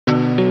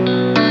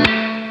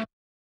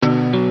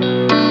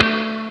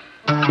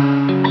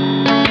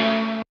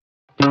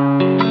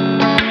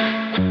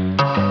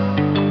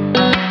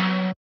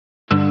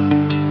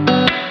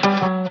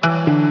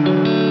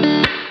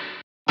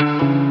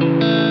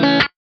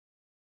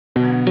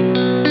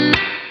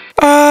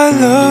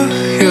love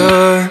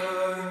you,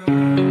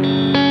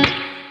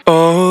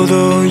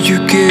 although you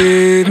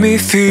give me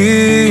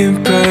fear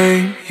and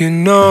pain. You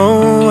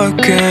know I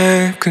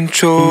can't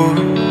control.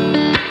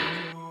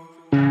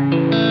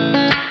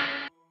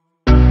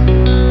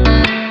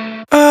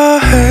 I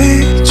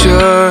hate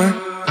you,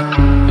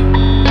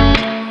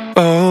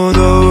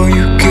 although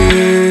you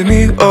give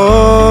me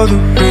all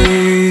the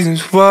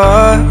reasons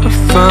why I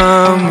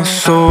found my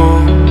soul.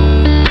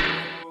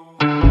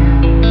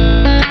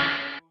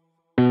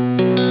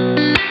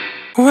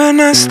 When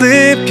I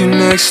sleep, you're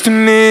next to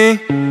me,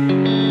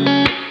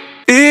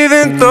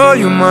 even though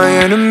you're my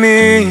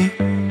enemy.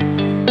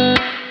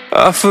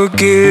 I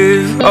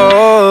forgive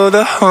all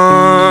the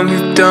harm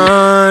you've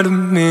done to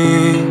me.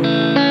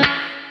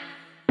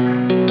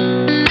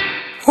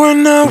 When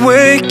I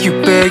wake,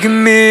 you're begging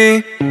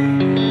me,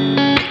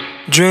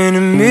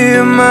 draining me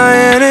of my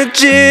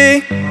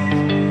energy.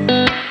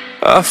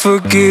 I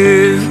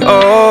forgive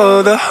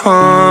all the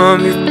harm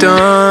you've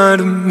done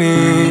to me.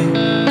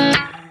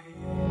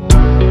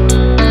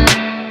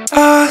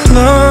 I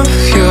love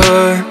you,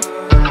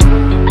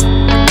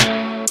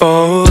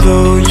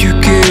 although you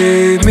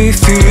give me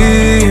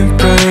fear and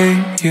pain.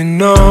 You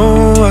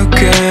know I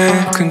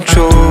can't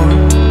control.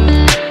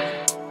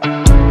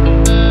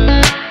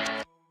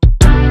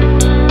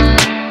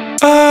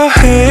 I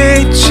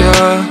hate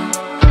you,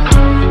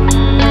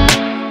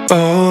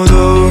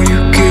 although you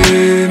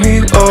give me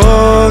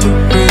all the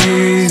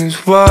reasons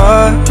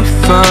why I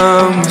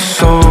found my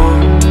soul.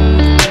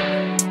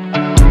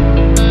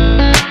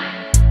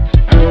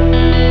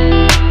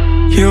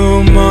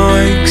 You're my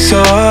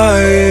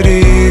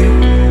anxiety,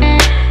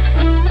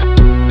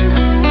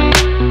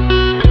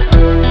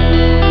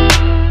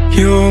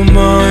 you're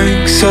my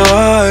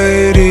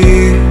anxiety.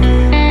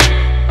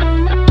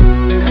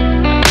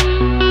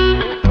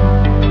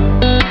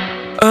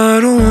 I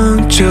don't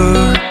want you,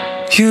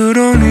 you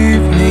don't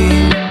need me,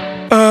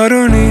 I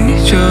don't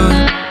need you.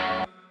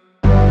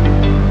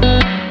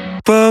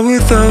 But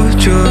without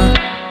you,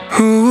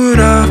 who would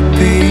I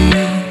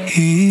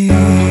be?